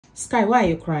Sky, why are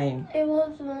you crying? I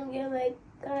want to get like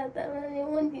that and I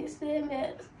want the same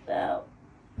hairstyle.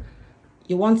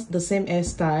 You want the same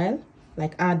hairstyle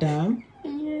like Adam?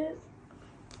 Yes.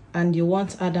 And you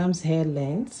want Adam's hair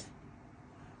length?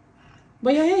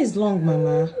 But your hair is long,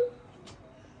 Mama.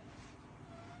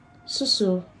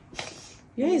 Susu,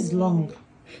 your hair is long.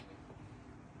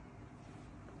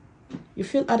 You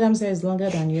feel Adam's hair is longer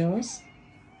than yours?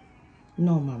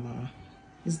 No, Mama.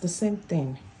 It's the same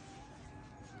thing.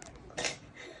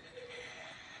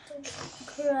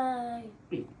 Cry.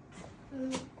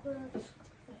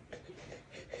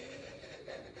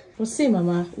 But see,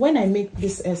 Mama, when I make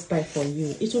this hairstyle for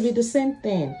you, it will be the same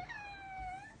thing.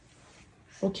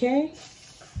 Okay?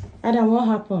 Adam, what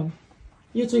happened?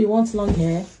 You two, you want long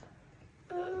hair?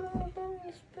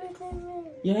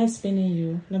 Your hair is spinning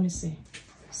you. Let me see.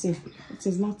 See, it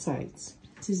is not tight.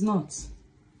 It is not.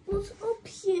 What's up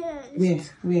here?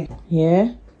 Where?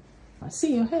 Here?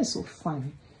 See, your hair is so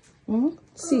fine.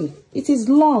 See, it is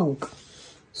long.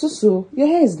 Susu, your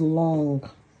hair is long.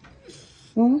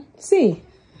 See?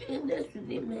 That's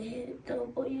leave my hair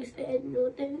down, but you said no,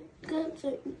 then you can't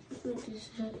take this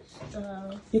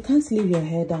hairstyle. You can't leave your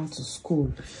hair down to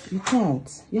school. You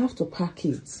can't. You have to pack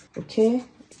it. Okay?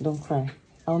 Don't cry.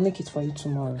 I'll make it for you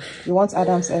tomorrow. You want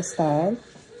Adam's hairstyle?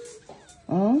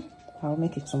 I'll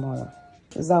make it tomorrow.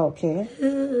 Is that okay?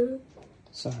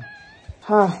 So,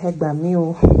 egba mi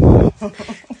o.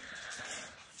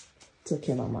 It's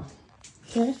okay, Mama.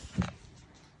 Okay?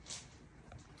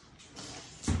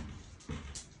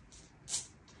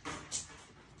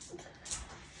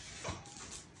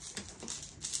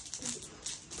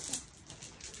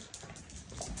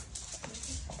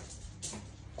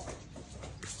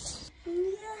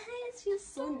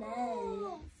 So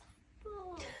nice.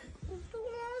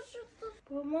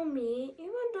 But mommy,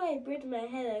 even though I braid my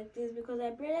hair like this, because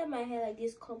I braided my hair like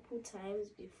this couple times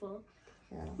before,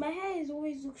 my hair is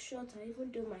always look shorter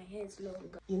even though my hair is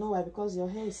longer. You know why? Because your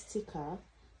hair is thicker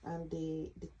and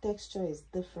the texture is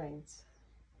different.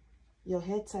 Your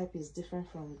hair type is different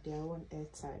from their own hair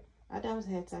type. Adam's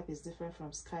hair type is different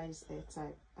from Sky's hair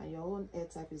type, and your own hair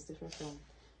type is different from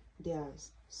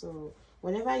theirs. So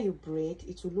whenever you braid,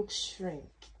 it will look shrink.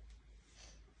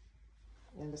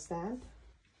 You understand?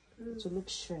 It will look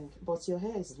shrink, but your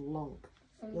hair is long.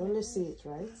 You always see it,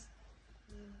 right?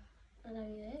 And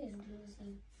your hair is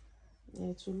losing.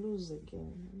 Yeah, it will lose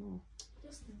again. No.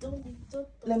 Just don't touch.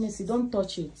 Let me see. Don't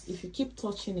touch it. If you keep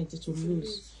touching it, it will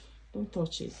lose. Don't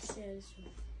touch it.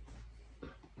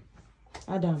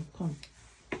 Adam, come.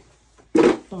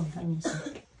 Come, let me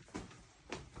see.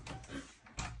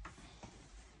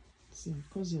 See,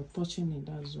 because you're touching it,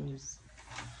 that's why it's...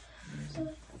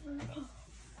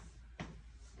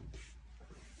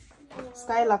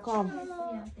 Skylar, come.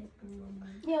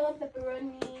 Yeah, I want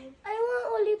pepperoni. I want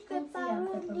only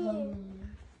pepperoni.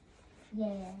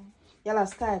 Yeah. Yalla,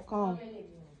 Sky, come.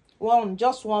 One,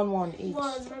 just one each.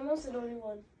 One. My mom said only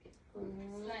one.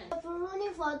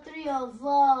 Pepperoni for 3 of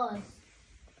us.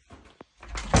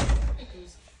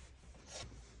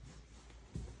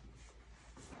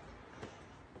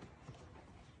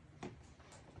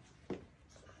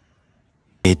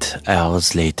 Eight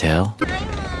hours later.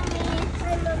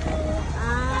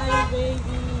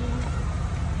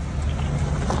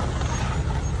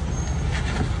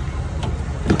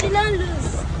 Did not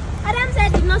lose. Adam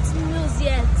said did not lose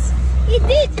yet. He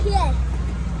did here.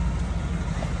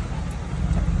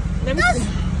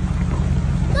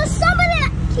 There's somebody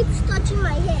that keeps touching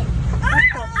my hair.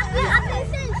 I've been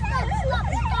saying stop.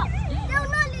 They will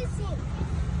not listen.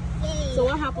 Yay. So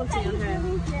what happened to your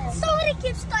hair? Somebody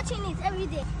keeps touching it every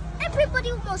day.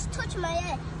 Everybody must touch my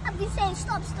hair. I've been saying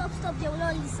stop. They will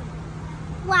not listen.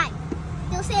 Why?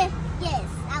 They'll say yes.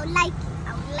 I would like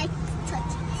to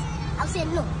touch it. I'll say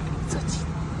no, touch it.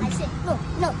 I say no,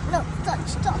 touch.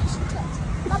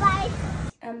 Bye-bye.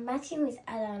 I'm matching with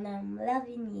Adam and I'm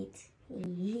loving it.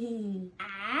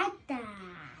 Ada.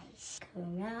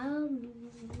 Surrounding.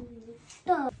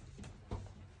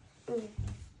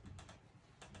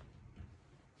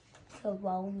 I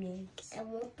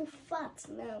want to fat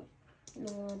now.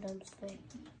 No, don't say.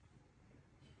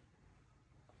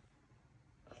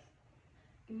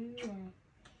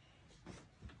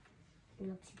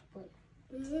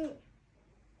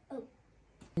 Oh.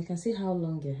 You can see how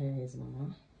long your hair is,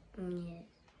 Mama. Yes.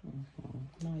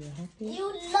 Now you're happy? You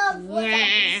love what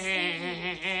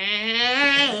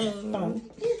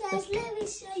You guys, let me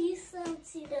show you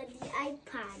something on the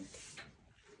iPad.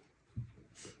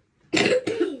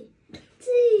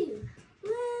 See?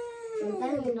 I'm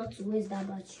telling you not to waste that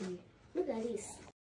battery. Look at this.